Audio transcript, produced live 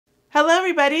Hello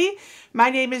everybody, my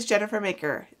name is Jennifer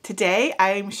Maker. Today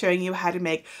I am showing you how to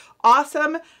make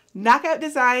awesome knockout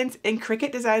designs in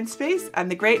Cricut Design Space on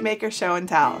the Great Maker Show and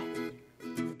Tell.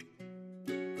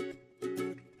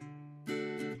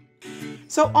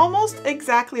 So almost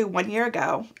exactly 1 year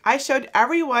ago, I showed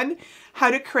everyone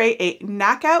how to create a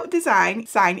knockout design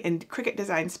sign in Cricut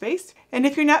Design Space. And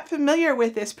if you're not familiar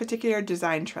with this particular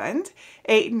design trend,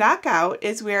 a knockout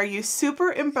is where you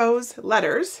superimpose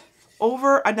letters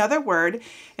over another word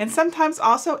and sometimes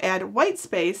also add white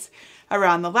space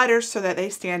around the letters so that they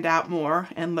stand out more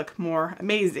and look more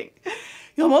amazing.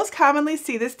 You'll most commonly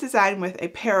see this design with a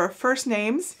pair of first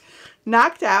names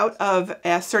knocked out of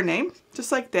a surname,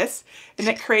 just like this, and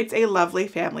it creates a lovely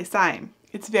family sign.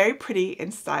 It's very pretty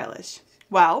and stylish.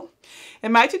 Well,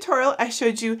 in my tutorial, I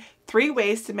showed you 3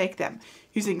 ways to make them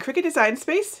using Cricut Design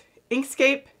Space,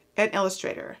 Inkscape, and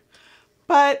Illustrator.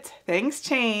 But things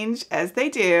change as they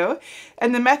do,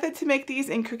 and the method to make these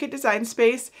in Cricut Design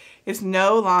Space is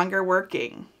no longer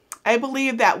working. I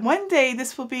believe that one day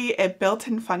this will be a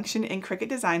built-in function in Cricut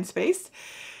Design Space,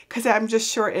 because I'm just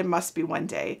sure it must be one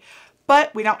day.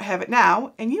 But we don't have it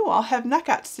now, and you all have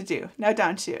knockouts to do, now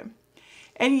don't you?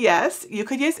 And yes, you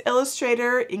could use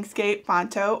Illustrator, Inkscape,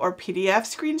 Phonto, or PDF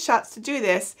screenshots to do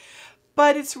this,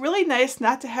 but it's really nice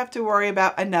not to have to worry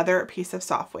about another piece of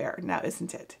software, now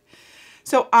isn't it?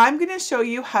 So I'm going to show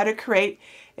you how to create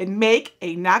and make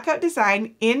a knockout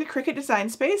design in Cricut Design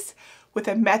Space with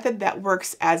a method that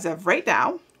works as of right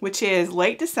now, which is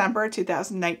late December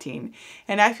 2019.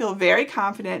 And I feel very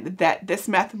confident that this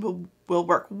method will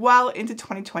work well into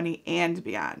 2020 and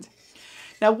beyond.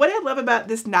 Now, what I love about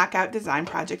this knockout design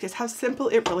project is how simple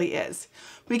it really is.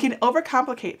 We can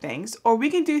overcomplicate things, or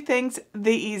we can do things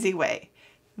the easy way.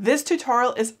 This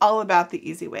tutorial is all about the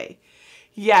easy way.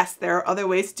 Yes, there are other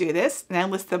ways to do this, and I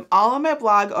list them all on my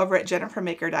blog over at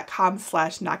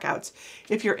jennifermaker.com/knockouts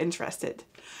if you're interested.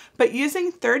 But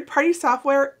using third-party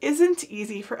software isn't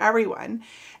easy for everyone,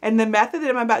 and the method that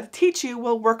I'm about to teach you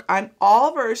will work on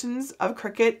all versions of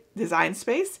Cricut Design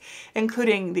Space,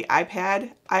 including the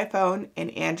iPad, iPhone,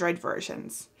 and Android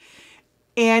versions,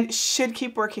 and should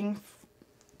keep working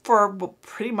for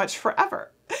pretty much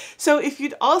forever. So if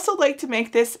you'd also like to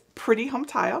make this pretty home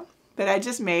tile that I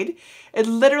just made, it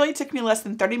literally took me less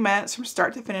than 30 minutes from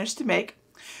start to finish to make.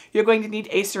 You're going to need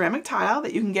a ceramic tile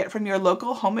that you can get from your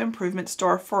local home improvement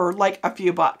store for like a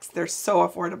few bucks. They're so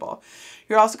affordable.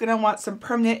 You're also going to want some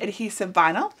permanent adhesive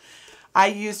vinyl. I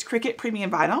used Cricut Premium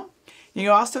Vinyl.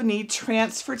 You also need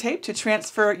transfer tape to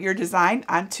transfer your design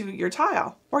onto your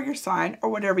tile or your sign or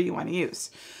whatever you want to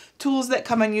use. Tools that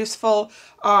come in useful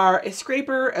are a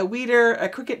scraper, a weeder, a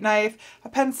Cricut knife, a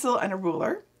pencil, and a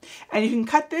ruler. And you can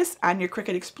cut this on your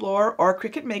Cricut Explorer or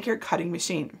Cricut Maker cutting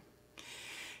machine.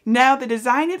 Now the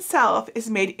design itself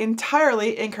is made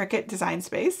entirely in Cricut Design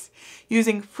Space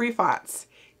using free fonts.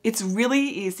 It's really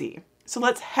easy. So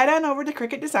let's head on over to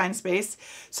Cricut Design Space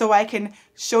so I can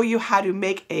show you how to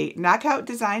make a knockout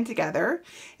design together.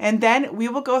 And then we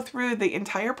will go through the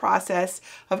entire process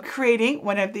of creating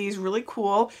one of these really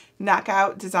cool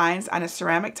knockout designs on a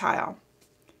ceramic tile.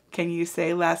 Can you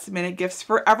say last minute gifts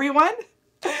for everyone?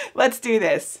 Let's do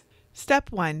this.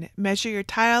 Step 1. Measure your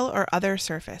tile or other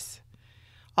surface.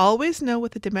 Always know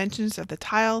what the dimensions of the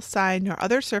tile, sign, or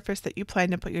other surface that you plan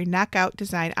to put your knockout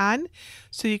design on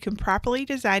so you can properly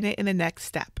design it in the next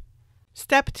step.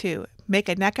 Step 2. Make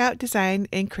a knockout design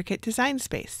in Cricut Design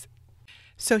Space.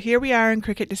 So here we are in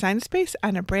Cricut Design Space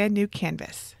on a brand new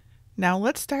canvas. Now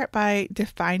let's start by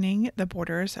defining the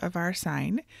borders of our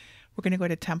sign. We're going to go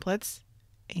to Templates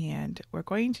and we're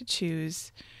going to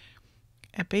choose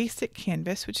a basic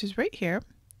canvas, which is right here,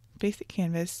 basic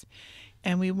canvas,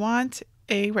 and we want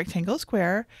a rectangle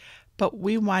square, but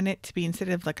we want it to be, instead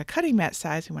of like a cutting mat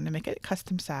size, we want to make it a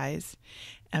custom size,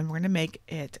 and we're going to make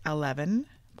it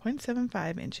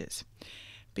 11.75 inches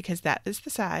because that is the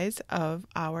size of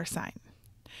our sign.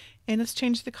 And let's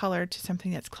change the color to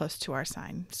something that's close to our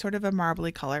sign, sort of a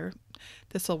marbly color.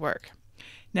 This will work.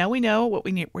 Now we know what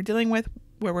we're dealing with,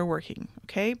 where we're working.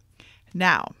 Okay,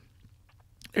 now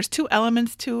there's 2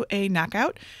 elements to a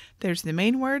knockout. There's the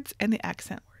main words and the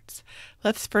accent words.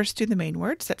 Let's first do the main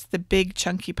words. That's the big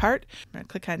chunky part. I'm going to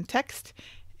click on text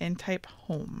and type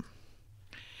home.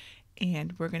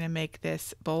 And we're going to make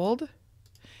this bold,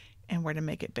 and we're going to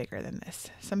make it bigger than this.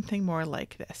 Something more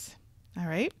like this. All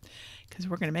right? Because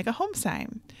we're going to make a home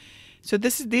sign. So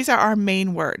these are our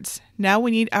main words. Now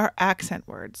we need our accent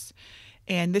words.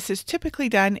 And this is typically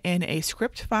done in a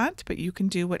script font, but you can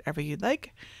do whatever you'd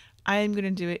like. I am going to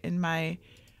do it in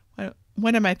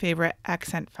one of my favorite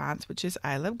accent fonts, which is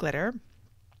I Love Glitter.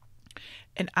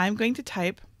 And I'm going to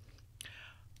type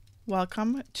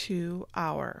welcome to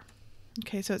our.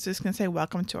 Okay, so it's just going to say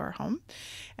welcome to our home.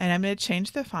 And I'm going to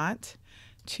change the font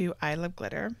to I Love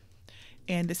Glitter.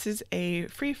 And this is a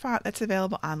free font that's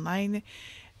available online.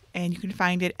 And you can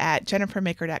find it at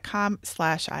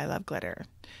jennifermaker.com/I Love Glitter.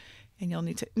 And you'll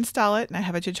need to install it. And I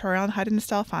have a tutorial on how to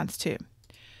install fonts too.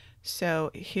 So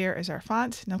here is our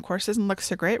font. Now, of course, it doesn't look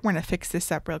so great. We're going to fix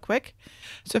this up real quick.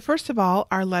 So first of all,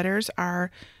 our letters are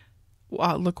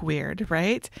look weird,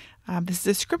 right? This is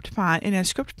a script font. In a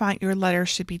script font, your letters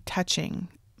should be touching,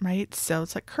 right? So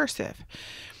it's like cursive.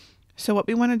 So what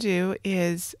we want to do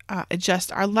is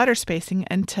adjust our letter spacing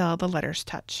until the letters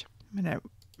touch. I'm going to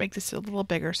make this a little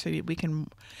bigger so we can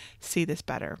see this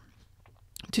better.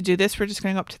 To do this, we're just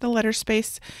going to go up to the letter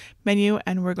space menu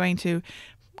and we're going to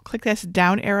click this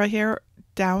down arrow here,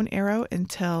 down arrow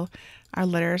until our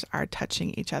letters are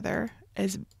touching each other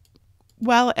as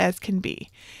well as can be.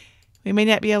 We may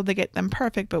not be able to get them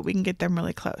perfect, but we can get them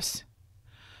really close.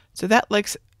 So that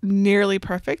looks nearly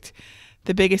perfect.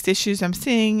 The biggest issues I'm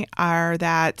seeing are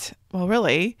that, well,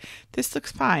 really, this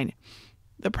looks fine.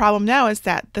 The problem now is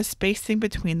that the spacing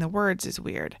between the words is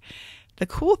weird. The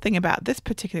cool thing about this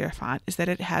particular font is that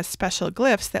it has special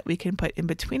glyphs that we can put in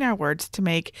between our words to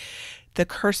make the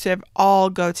cursive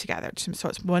all go together. So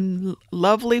it's one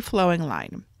lovely flowing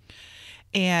line.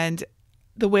 And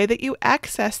the way that you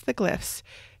access the glyphs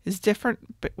is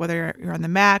different, but whether you're on the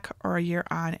Mac or you're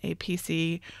on a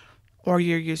PC or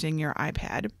you're using your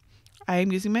iPad. I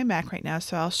am using my Mac right now,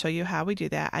 so I'll show you how we do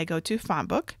that. I go to Font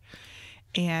Book,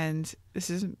 and this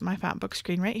is my Font Book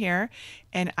screen right here,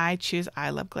 and I choose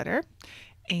I Love Glitter,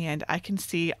 and I can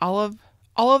see all of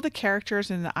the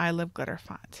characters in the I Love Glitter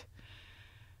font.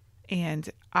 And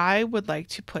I would like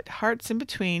to put hearts in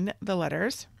between the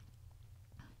letters,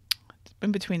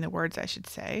 in between the words, I should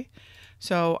say.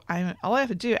 So all I have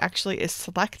to do actually is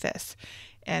select this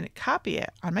and copy it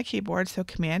on my keyboard. So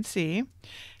Command C,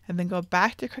 and then go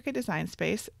back to Cricut Design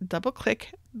Space, double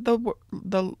click the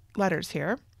letters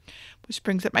here, which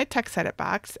brings up my text edit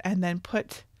box, and then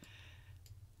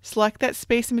select that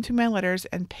space in between my letters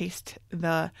and paste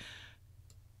the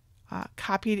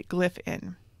copied glyph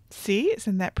in. See,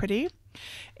 isn't that pretty?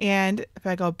 And if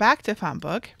I go back to Font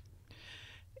Book,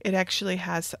 it actually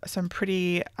has some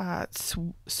pretty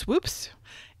swoops,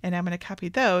 and I'm going to copy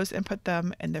those and put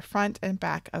them in the front and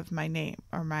back of my name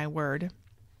or my word,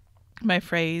 my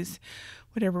phrase,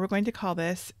 whatever we're going to call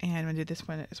this, and I'm going to do this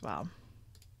one as well.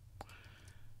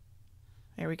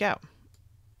 There we go.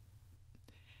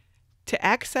 To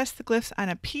access the glyphs on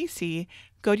a PC,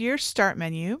 go to your Start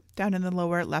menu down in the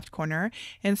lower left corner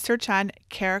and search on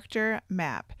Character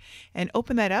Map and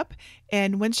open that up.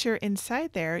 And once you're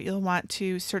inside there, you'll want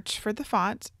to search for the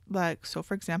font, so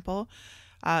for example,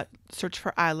 search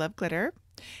for I Love Glitter.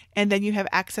 And then you have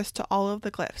access to all of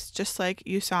the glyphs, just like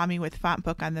you saw me with Font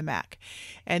Book on the Mac.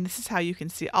 And this is how you can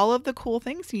see all of the cool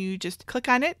things. You just click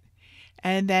on it,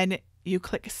 and then you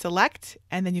click select,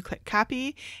 and then you click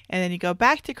copy, and then you go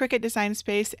back to Cricut Design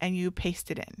Space and you paste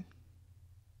it in.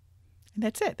 And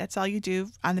that's it. That's all you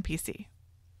do on the PC.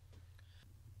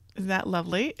 Isn't that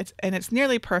lovely? It's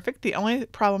nearly perfect. The only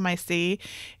problem I see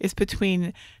is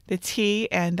between the T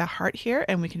and the heart here,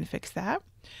 and we can fix that.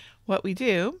 What we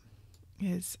do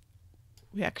is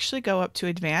we actually go up to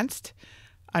Advanced,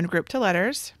 Ungroup to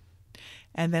Letters,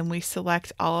 and then we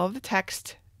select all of the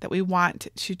text that we want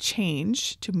to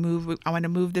change, to move. I want to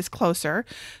move this closer.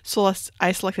 So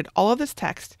I selected all of this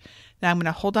text. Now I'm going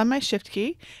to hold on my Shift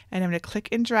key and I'm going to click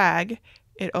and drag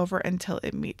it over until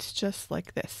it meets just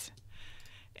like this.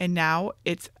 And now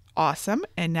it's awesome.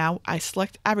 And now I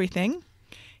select everything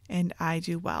and I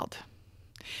do weld.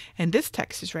 And this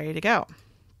text is ready to go.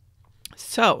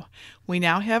 So we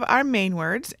now have our main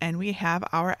words and we have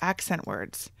our accent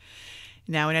words.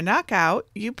 Now in a knockout,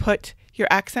 you put your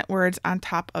accent words on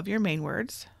top of your main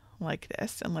words like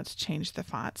this. And let's change the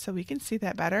font so we can see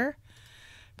that better.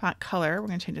 Font color, we're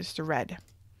going to change this to red.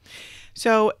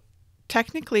 So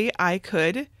technically I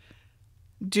could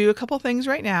do a couple things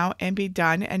right now and be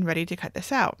done and ready to cut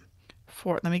this out.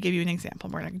 Let me give you an example.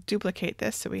 We're going to duplicate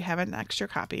this so we have an extra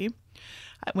copy.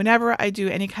 Whenever I do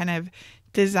any kind of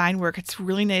design work, it's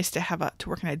really nice to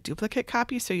work on a duplicate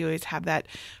copy, so you always have that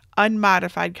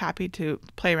unmodified copy to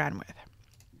play around with.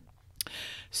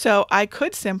 So I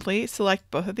could simply select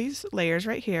both of these layers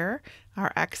right here,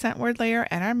 our accent word layer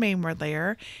and our main word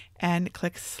layer, and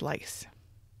click slice.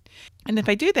 And if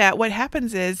I do that, what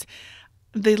happens is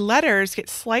the letters get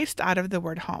sliced out of the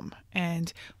word home,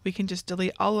 and we can just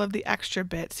delete all of the extra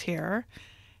bits here,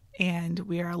 and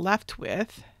we are left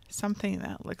with something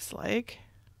that looks like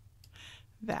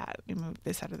that. Let me move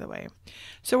this out of the way.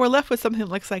 So we're left with something that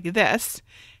looks like this,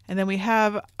 And then we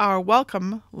have our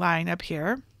welcome line up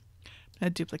here. I'm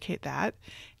going to duplicate that.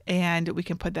 And we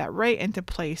can put that right into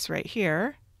place right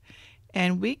here.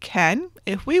 And we can,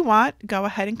 if we want, go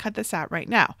ahead and cut this out right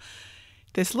now.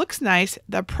 This looks nice.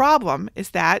 The problem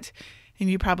is that, and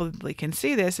you probably can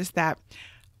see this, is that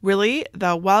really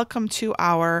the welcome to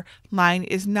our line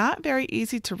is not very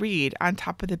easy to read on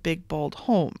top of the big bold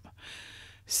home.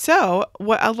 So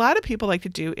what a lot of people like to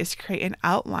do is create an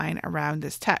outline around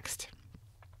this text.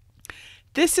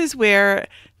 This is where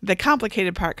the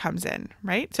complicated part comes in,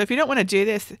 right? So if you don't want to do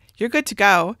this, you're good to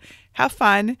go. Have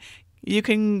fun. You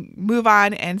can move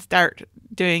on and start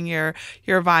doing your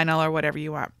vinyl or whatever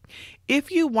you want. If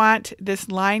you want this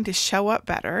line to show up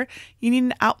better, you need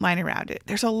an outline around it.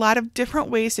 There's a lot of different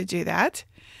ways to do that.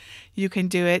 You can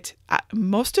do it,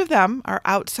 most of them are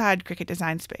outside Cricut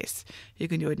Design Space. You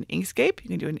can do it in Inkscape, you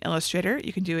can do it in Illustrator,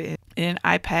 you can do it in an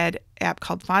iPad app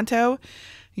called Phonto.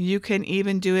 You can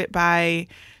even do it by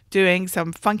doing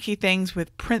some funky things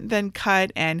with print then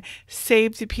cut and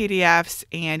save to PDFs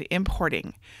and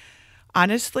importing.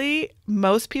 Honestly,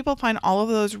 most people find all of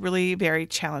those really very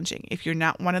challenging. If you're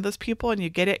not one of those people and you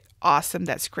get it, awesome,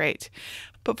 that's great.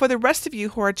 But for the rest of you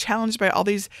who are challenged by all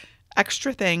these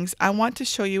extra things, I want to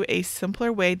show you a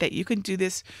simpler way that you can do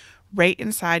this right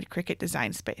inside Cricut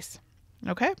Design Space.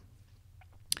 Okay?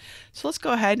 So let's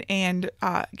go ahead and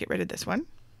get rid of this one.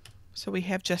 So we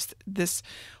have just this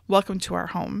welcome to our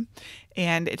home,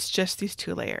 and it's just these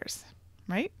two layers,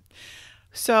 right?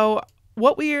 So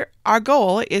our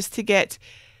goal is to get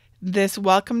this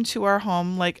welcome to our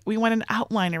home, like we want an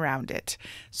outline around it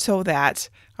so that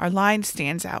our line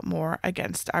stands out more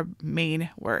against our main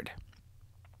word.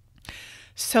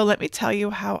 So let me tell you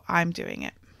how I'm doing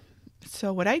it.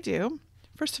 So what I do,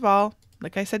 first of all,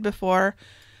 like I said before,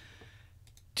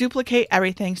 duplicate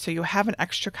everything so you have an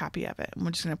extra copy of it. And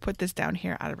we're just going to put this down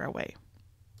here out of our way.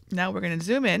 Now we're going to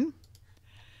zoom in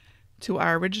to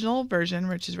our original version,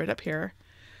 which is right up here,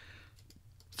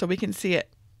 so we can see it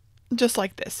just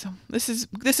like this. This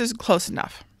is close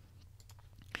enough.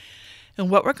 And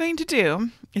what we're going to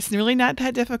do is really not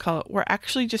that difficult. We're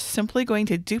actually just simply going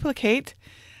to duplicate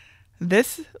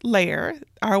this layer,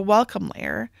 our welcome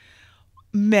layer,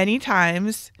 many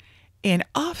times and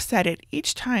offset it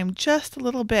each time just a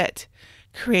little bit,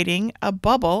 creating a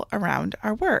bubble around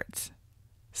our words.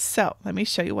 So let me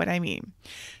show you what I mean.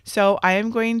 So I am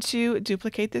going to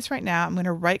duplicate this right now. I'm going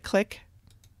to right click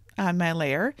on my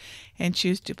layer and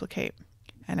choose duplicate,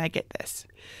 and I get this.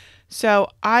 So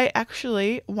I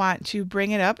actually want to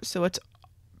bring it up so it's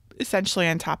essentially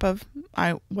on top of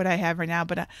what I have right now,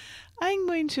 but I'm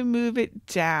going to move it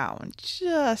down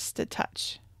just a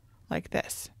touch like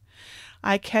this.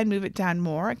 I can move it down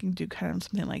more. I can do kind of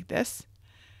something like this,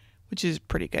 which is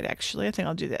pretty good actually. I think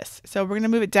I'll do this. So we're going to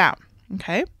move it down.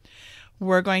 Okay.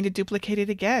 We're going to duplicate it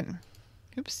again.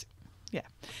 Oops. Yeah.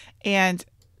 And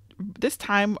this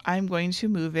time I'm going to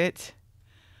move it.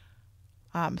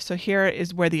 So here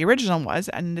is where the original was.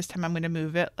 And this time I'm going to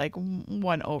move it like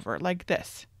one over like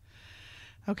this.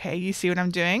 Okay. You see what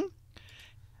I'm doing?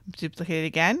 Duplicate it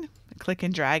again, click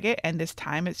and drag it. And this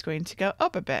time it's going to go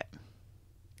up a bit.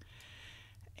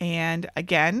 And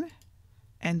again,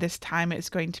 and this time it's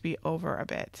going to be over a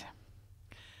bit.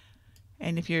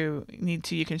 And if you need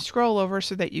to, you can scroll over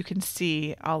so that you can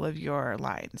see all of your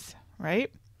lines,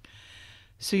 right?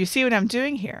 So you see what I'm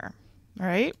doing here, all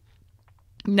right?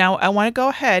 Now I want to go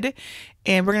ahead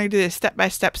and we're going to do this step by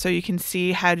step so you can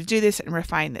see how to do this and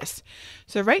refine this.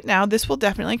 So right now, this will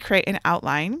definitely create an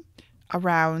outline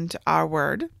around our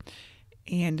word.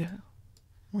 And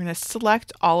we're going to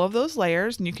select all of those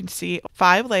layers, and you can see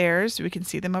 5 layers. We can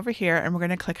see them over here, and we're going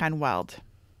to click on weld,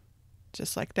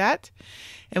 just like that.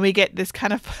 And we get this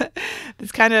kind of,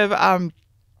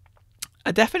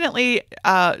 a definitely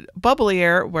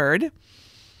bubblier word, a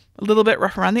little bit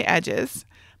rough around the edges,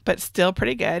 but still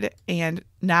pretty good. And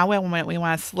now we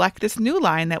want to select this new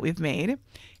line that we've made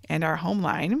and our home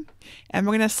line, and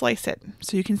we're going to slice it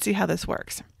so you can see how this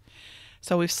works.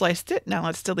 So we've sliced it. Now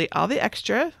let's delete all the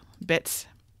extra bits.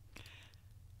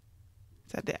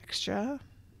 Is that the extra?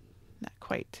 Not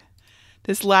quite.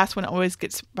 This last one always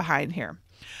gets behind here.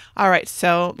 All right,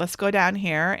 so let's go down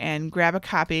here and grab a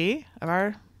copy of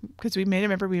our, because we made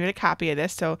a copy of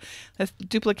this. So let's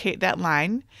duplicate that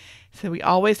line. So we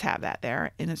always have that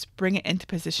there, and let's bring it into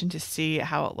position to see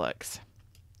how it looks.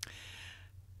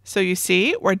 So you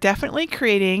see, we're definitely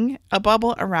creating a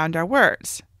bubble around our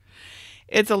words.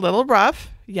 It's a little rough,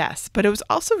 yes, but it was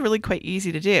also really quite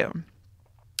easy to do.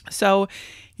 So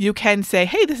you can say,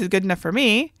 hey, this is good enough for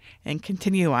me, and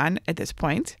continue on at this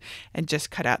point and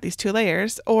just cut out these 2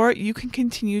 layers, or you can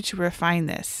continue to refine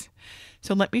this.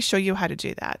 So let me show you how to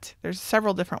do that. There's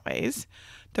several different ways.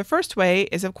 The first way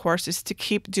is, of course, is to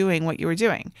keep doing what you were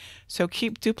doing. So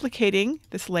keep duplicating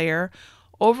this layer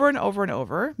over and over and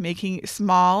over, making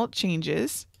small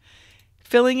changes,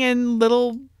 filling in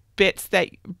little bits that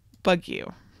bug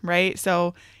you, right?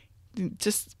 So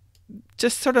just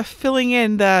sort of filling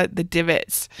in the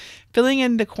divots, filling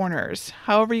in the corners,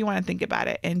 however you want to think about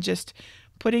it, and just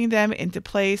putting them into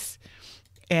place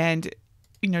and,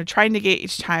 you know, trying to get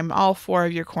each time all 4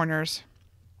 of your corners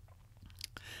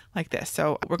like this.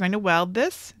 So we're going to weld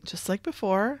this just like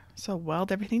before. So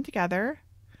weld everything together.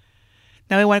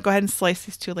 Now we want to go ahead and slice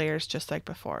these 2 layers just like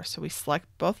before. So we select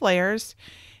both layers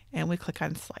and we click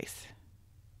on slice.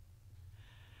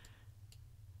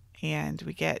 And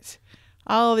we get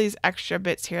all of these extra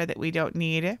bits here that we don't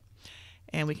need.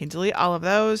 And we can delete all of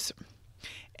those.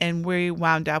 And we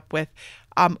wound up with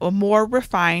a more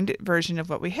refined version of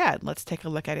what we had. Let's take a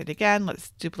look at it again.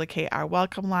 Let's duplicate our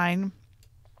welcome line,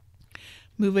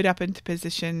 move it up into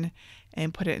position,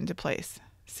 and put it into place.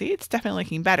 See, it's definitely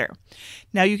looking better.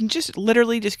 Now you can just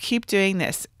literally just keep doing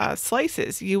this.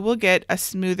 Slices, you will get a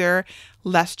smoother,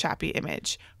 less choppy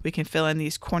image. We can fill in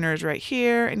these corners right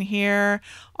here and here,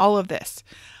 all of this.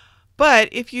 But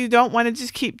if you don't want to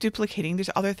just keep duplicating, there's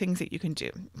other things that you can do.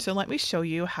 So let me show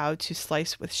you how to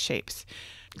slice with shapes.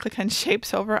 Click on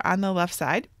shapes over on the left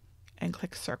side and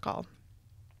click circle.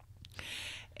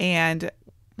 And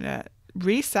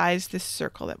resize this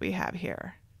circle that we have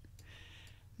here.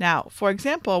 Now, for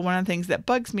example, one of the things that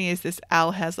bugs me is this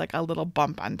L has like a little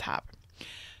bump on top.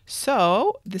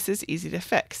 So this is easy to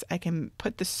fix. I can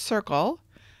put the circle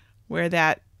where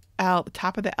that L, the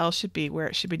top of the L should be, where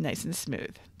it should be nice and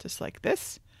smooth, just like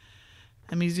this.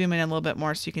 Let me zoom in a little bit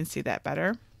more so you can see that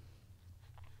better.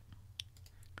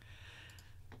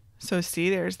 So see,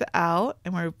 there's the L,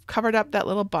 and we've covered up that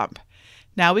little bump.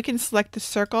 Now we can select the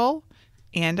circle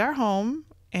and our home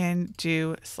and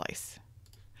do slice.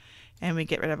 And we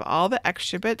get rid of all the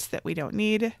extra bits that we don't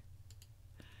need.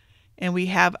 And we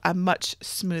have a much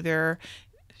smoother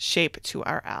shape to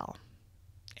our L.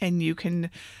 And you can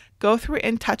go through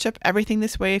and touch up everything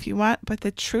this way if you want, but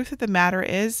the truth of the matter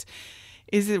is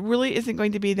it really isn't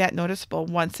going to be that noticeable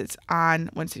once it's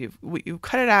on, once you've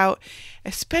cut it out,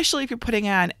 especially if you're putting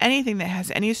on anything that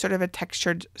has any sort of a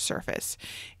textured surface.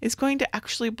 It's going to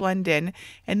actually blend in,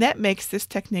 and that makes this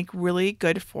technique really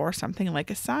good for something like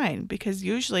a sign, because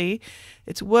usually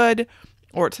it's wood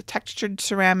or it's a textured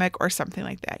ceramic or something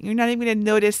like that. You're not even going to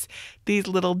notice these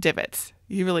little divots.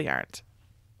 You really aren't.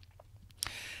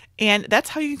 And that's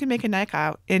how you can make a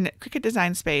knockout in Cricut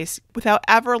Design Space without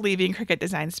ever leaving Cricut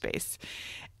Design Space.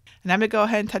 And I'm going to go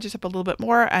ahead and touch this up a little bit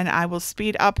more, and I will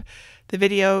speed up the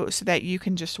video so that you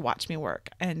can just watch me work,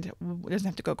 and it doesn't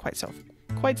have to go quite so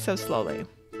slowly.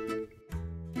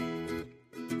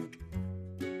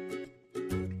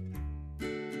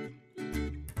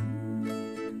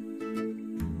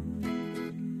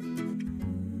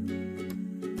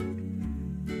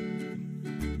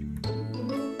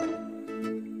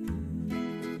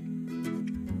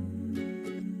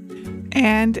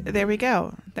 And there we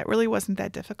go. That really wasn't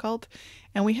that difficult.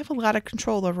 And we have a lot of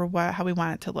control over how we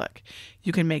want it to look.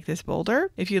 You can make this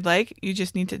bolder if you'd like. You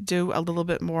just need to do a little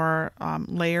bit more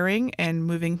layering and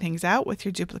moving things out with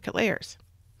your duplicate layers.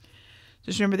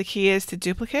 Just remember, the key is to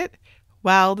duplicate,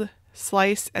 weld,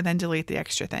 slice, and then delete the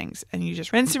extra things. And you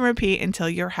just rinse and repeat until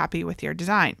you're happy with your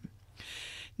design.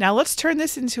 Now let's turn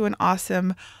this into an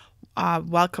awesome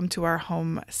welcome to our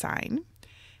home sign.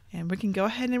 And we can go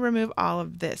ahead and remove all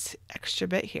of this extra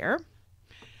bit here.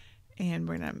 And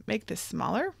we're going to make this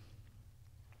smaller.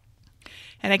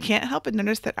 And I can't help but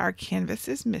notice that our canvas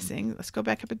is missing. Let's go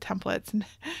back up to templates and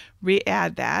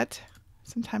re-add that.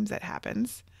 Sometimes that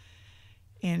happens.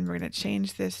 And we're going to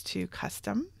change this to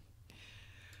custom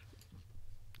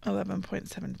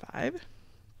 11.75.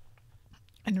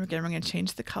 And we're going to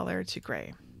change the color to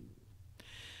gray.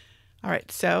 All right,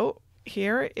 so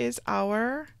here is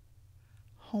our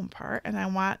home part, and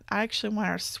I actually want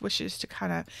our swishes to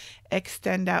kind of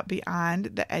extend out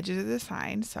beyond the edges of the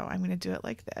sign, so I'm going to do it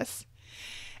like this.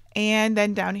 And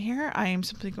then down here I am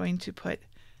simply going to put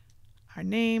our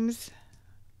names,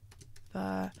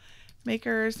 the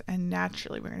makers, and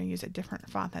naturally we're going to use a different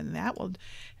font than that. We'll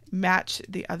match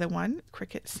the other one,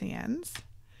 Cricut Sans,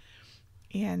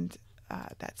 and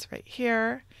that's right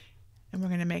here. And we're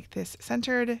going to make this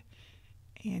centered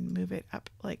and move it up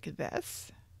like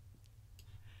this.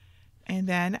 And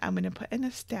then I'm going to put an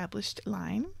established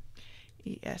line,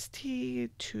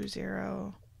 EST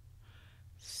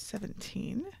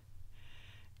 2017,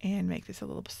 and make this a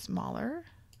little smaller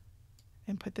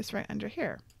and put this right under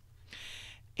here.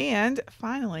 And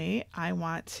finally, I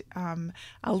want some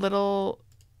little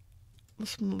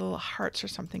hearts or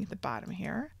something at the bottom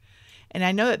here. And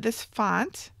I know that this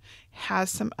font has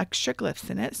some extra glyphs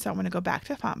in it, so I'm going to go back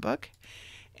to Font Book.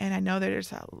 And I know that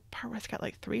there's a part where it's got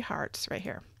like 3 hearts right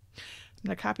here. I'm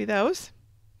going to copy those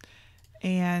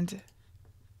and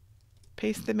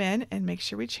paste them in, and make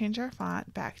sure we change our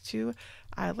font back to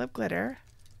I Love Glitter.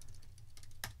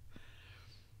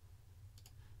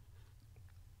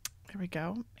 There we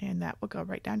go. And that will go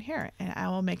right down here. And I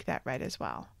will make that red as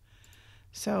well.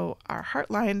 So our heart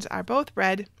lines are both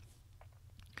red.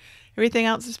 Everything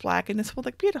else is black, and this will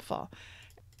look beautiful.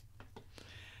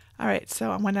 All right,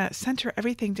 so I'm going to center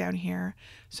everything down here.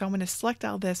 So I'm going to select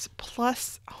all this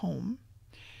plus home,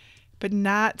 but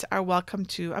not our welcome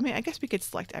to. I mean, I guess we could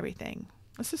select everything.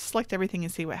 Let's just select everything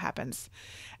and see what happens.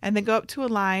 And then go up to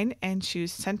Align and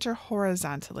choose Center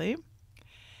Horizontally.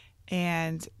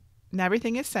 And now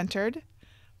everything is centered,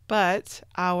 but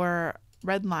our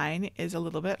red line is a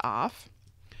little bit off.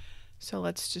 So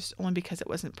let's just, only because it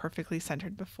wasn't perfectly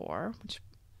centered before, which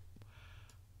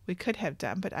we could have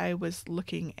done, but I was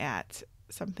looking at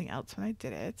something else when I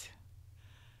did it.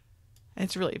 And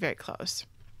it's really very close.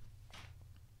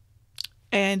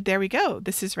 And there we go.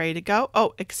 This is ready to go.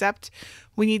 Oh, except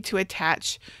we need to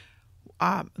attach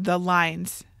the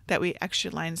lines that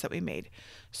extra lines that we made.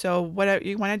 So what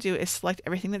you want to do is select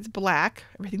everything that's black,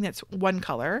 everything that's one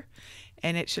color,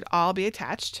 and it should all be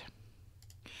attached,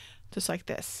 just like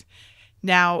this.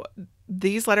 Now,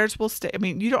 these letters will stay. I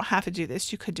mean, you don't have to do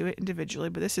this. You could do it individually,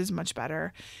 but this is much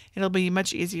better. It'll be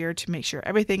much easier to make sure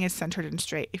everything is centered and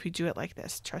straight if you do it like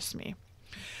this. Trust me.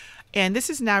 And this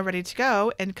is now ready to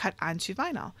go and cut onto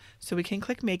vinyl. So we can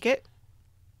click Make It.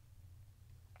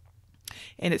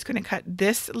 And it's going to cut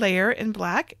this layer in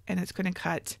black, and it's going to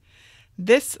cut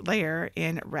this layer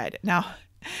in red. Now,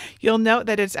 you'll note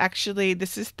that it's actually,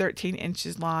 this is 13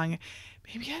 inches long.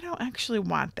 Maybe I don't actually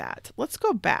want that. Let's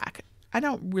go back. I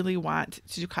don't really want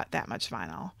to cut that much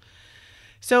vinyl.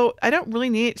 So I don't really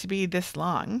need it to be this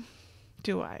long,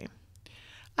 do I?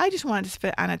 I just want it to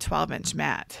fit on a 12-inch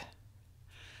mat.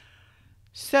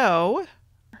 So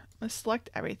let's select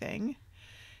everything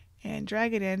and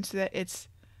drag it in so that it's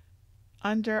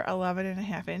under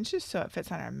 11.5 inches, so it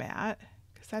fits on our mat,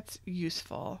 because that's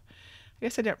useful. I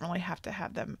guess I don't really have to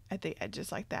have them at the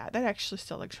edges like that. That actually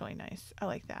still looks really nice. I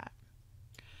like that.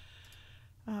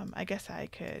 I guess I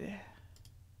could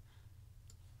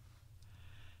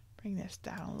bring this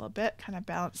down a little bit, kind of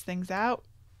balance things out.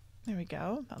 There we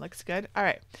go. That looks good. All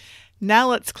right. Now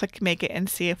let's click Make It and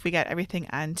see if we got everything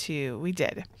onto. We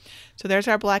did. So there's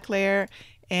our black layer,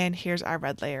 and here's our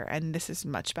red layer, and this is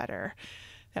much better.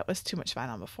 That was too much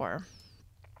vinyl before.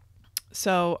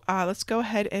 So let's go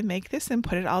ahead and make this and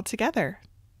put it all together.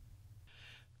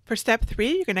 For step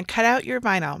 3, you're going to cut out your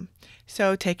vinyl.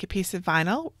 So take a piece of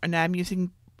vinyl, and I'm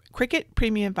using Cricut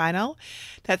Premium Vinyl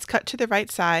that's cut to the right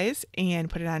size, and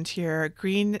put it onto your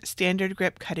green standard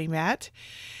grip cutting mat,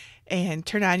 and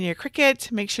turn on your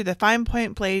Cricut. Make sure the fine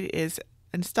point blade is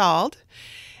installed.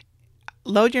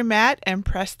 Load your mat and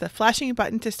press the flashing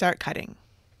button to start cutting.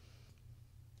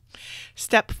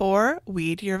 Step 4,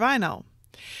 weed your vinyl.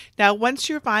 Now, once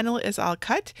your vinyl is all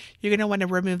cut, you're going to want to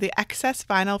remove the excess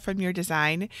vinyl from your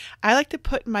design. I like to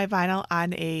put my vinyl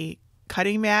on a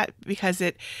cutting mat because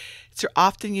it's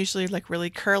often usually like really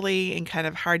curly and kind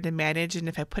of hard to manage, and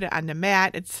if I put it on the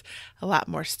mat, it's a lot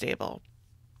more stable.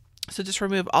 So just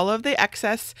remove all of the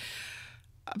excess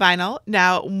vinyl.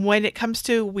 Now, when it comes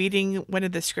to weeding one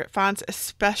of the script fonts,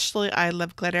 especially I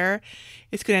Love Glitter,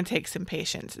 it's going to take some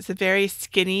patience. It's a very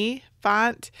skinny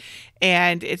font,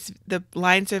 and the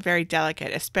lines are very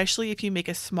delicate, especially if you make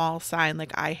a small sign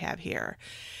like I have here.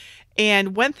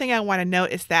 And one thing I want to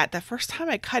note is that the first time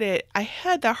I cut it, I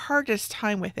had the hardest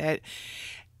time with it,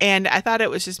 and I thought it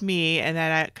was just me, and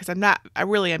then because I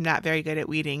really am not very good at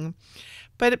weeding.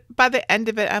 But by the end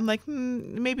of it, I'm like,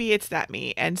 maybe it's not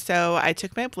me. And so I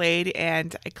took my blade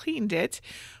and I cleaned it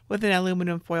with an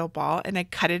aluminum foil ball, and I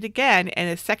cut it again. And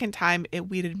the second time, it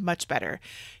weeded much better.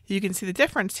 You can see the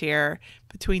difference here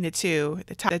between the two.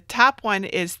 The top one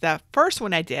is the first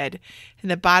one I did, and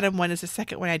the bottom one is the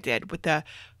second one I did with the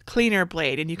cleaner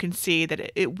blade. And you can see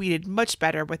that it weeded much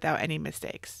better without any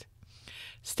mistakes.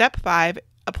 Step 5.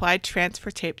 Apply transfer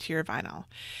tape to your vinyl.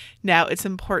 Now, it's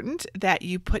important that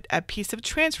you put a piece of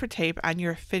transfer tape on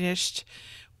your finished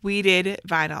weeded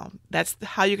vinyl. That's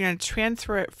how you're going to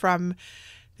transfer it from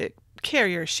the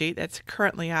carrier sheet that's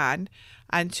currently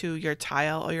onto your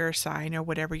tile or your sign or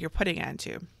whatever you're putting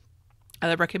onto.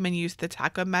 I recommend use the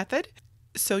taco method.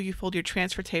 So you fold your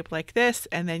transfer tape like this,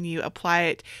 and then you apply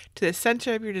it to the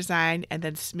center of your design and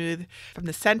then smooth from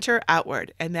the center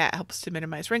outward. And that helps to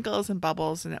minimize wrinkles and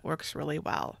bubbles, and it works really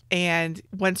well. And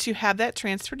once you have that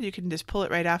transferred, you can just pull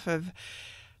it right off of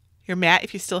your mat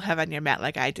if you still have on your mat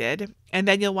like I did. And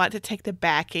then you'll want to take the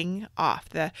backing off,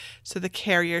 so the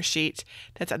carrier sheet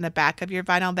that's on the back of your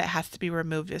vinyl, that has to be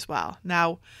removed as well.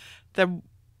 Now, the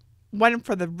one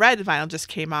for the red vinyl just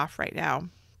came off right now,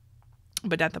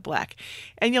 but not the black.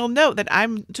 And you'll note that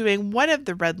I'm doing one of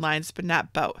the red lines, but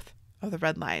not both of the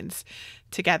red lines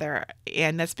together.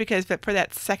 And that's because for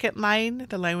that second line,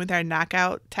 the line with our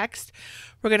knockout text,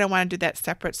 we're going to want to do that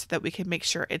separate so that we can make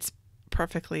sure it's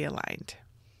perfectly aligned.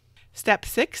 Step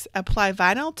 6, apply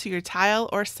vinyl to your tile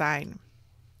or sign.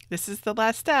 This is the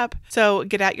last step. So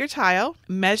get out your tile,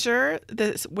 measure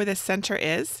where the center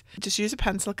is. Just use a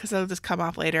pencil because it'll just come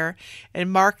off later,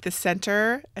 and mark the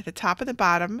center at the top and the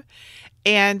bottom.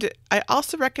 And I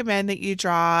also recommend that you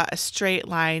draw a straight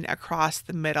line across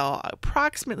the middle,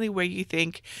 approximately where you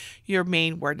think your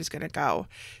main word is going to go.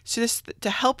 So just to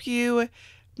help you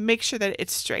make sure that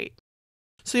it's straight.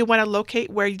 So you want to locate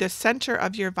where the center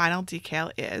of your vinyl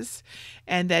decal is,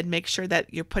 and then make sure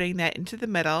that you're putting that into the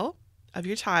middle of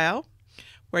your tile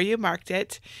where you marked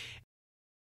it.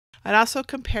 And also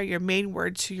compare your main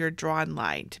word to your drawn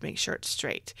line to make sure it's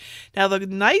straight. Now, the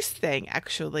nice thing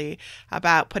actually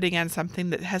about putting on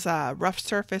something that has a rough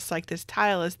surface like this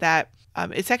tile is that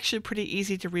it's actually pretty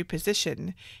easy to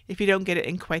reposition if you don't get it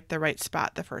in quite the right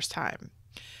spot the first time.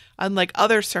 Unlike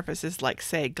other surfaces like,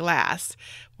 say, glass,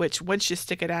 which once you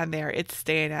stick it on there, it's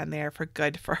staying on there for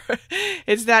good.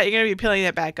 It's not, you're going to be peeling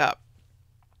it back up.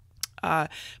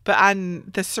 But on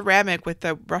the ceramic with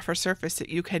the rougher surface,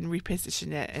 you can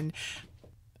reposition it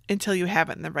until you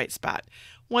have it in the right spot.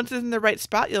 Once it's in the right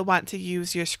spot, you'll want to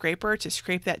use your scraper to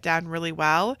scrape that down really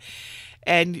well,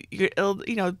 and it'll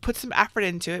put some effort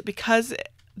into it because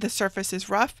the surface is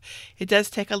rough. It does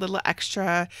take a little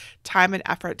extra time and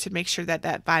effort to make sure that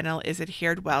that vinyl is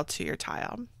adhered well to your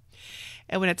tile.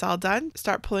 And when it's all done,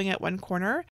 start pulling at one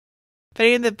corner. If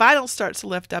any of the vinyl starts to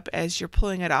lift up as you're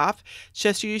pulling it off,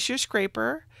 just use your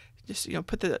scraper. Just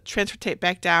put the transfer tape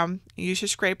back down. Use your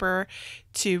scraper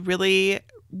to really,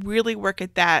 really work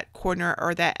at that corner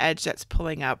or that edge that's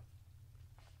pulling up,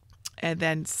 and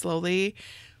then slowly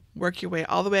work your way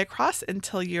all the way across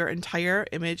until your entire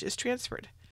image is transferred.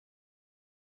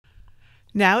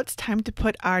 Now it's time to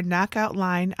put our knockout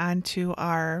line onto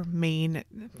our main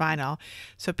vinyl.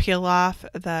 So peel off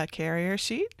the carrier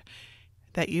sheet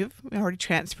that you've already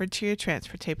transferred to your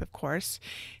transfer tape, of course.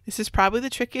 This is probably the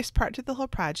trickiest part to the whole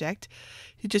project.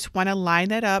 You just want to line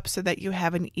that up so that you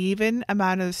have an even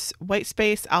amount of white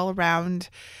space all around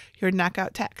your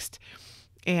knockout text.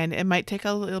 And it might take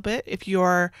a little bit. If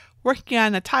you're working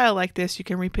on a tile like this, you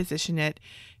can reposition it.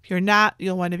 If you're not,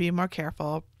 you'll want to be more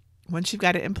careful. Once you've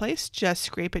got it in place, just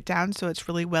scrape it down so it's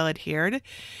really well adhered.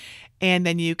 And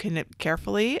then you can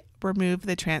carefully remove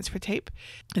the transfer tape.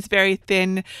 It's very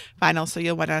thin vinyl, so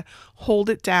you'll want to hold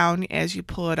it down as you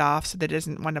pull it off so that it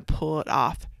doesn't want to pull it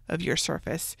off of your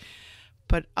surface.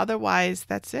 But otherwise,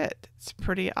 that's it. It's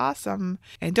pretty awesome.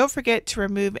 And don't forget to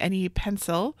remove any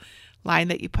pencil line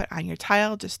that you put on your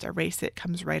tile. Just erase it,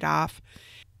 comes right off.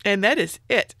 And that is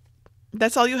it.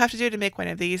 That's all you have to do to make one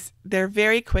of these. They're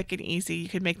very quick and easy. You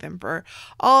can make them for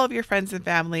all of your friends and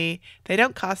family. They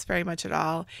don't cost very much at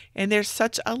all, and they're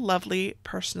such a lovely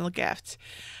personal gift.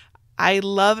 I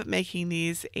love making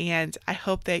these, and I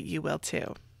hope that you will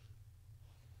too.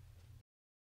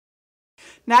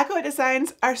 Knockout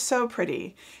designs are so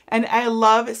pretty, and I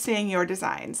love seeing your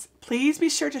designs. Please be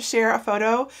sure to share a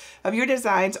photo of your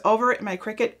designs over in my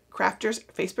Cricut Crafters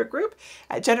Facebook group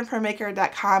at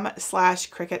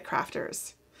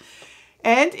jennifermaker.com/CricutCrafters.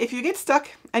 And if you get stuck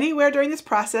anywhere during this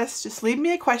process, just leave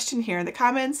me a question here in the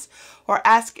comments or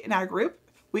ask in our group.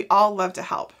 We all love to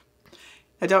help.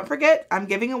 Now don't forget, I'm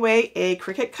giving away a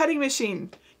Cricut cutting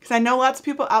machine because I know lots of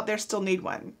people out there still need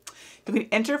one. You can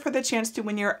enter for the chance to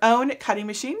win your own cutting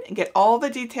machine and get all the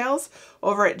details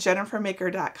over at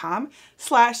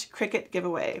jennifermaker.com/Cricut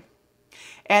giveaway.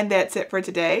 And that's it for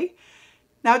today.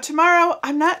 Now tomorrow,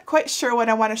 I'm not quite sure what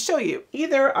I want to show you.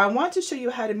 Either I want to show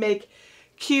you how to make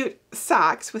cute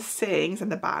socks with sayings on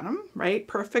the bottom, right?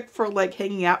 Perfect for like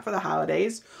hanging out for the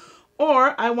holidays.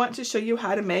 Or I want to show you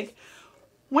how to make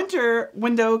winter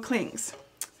window clings.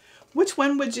 Which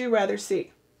one would you rather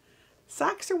see?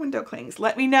 Socks or window clings?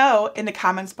 Let me know in the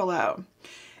comments below.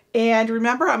 And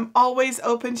remember, I'm always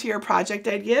open to your project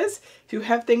ideas. If you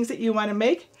have things that you want to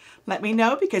make, let me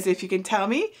know, because if you can tell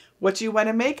me what you want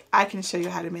to make, I can show you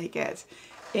how to make it.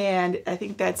 And I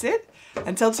think that's it.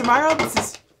 Until tomorrow,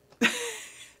 this is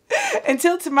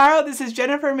Until tomorrow, this is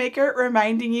Jennifer Maker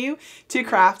reminding you to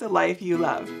craft the life you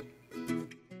love.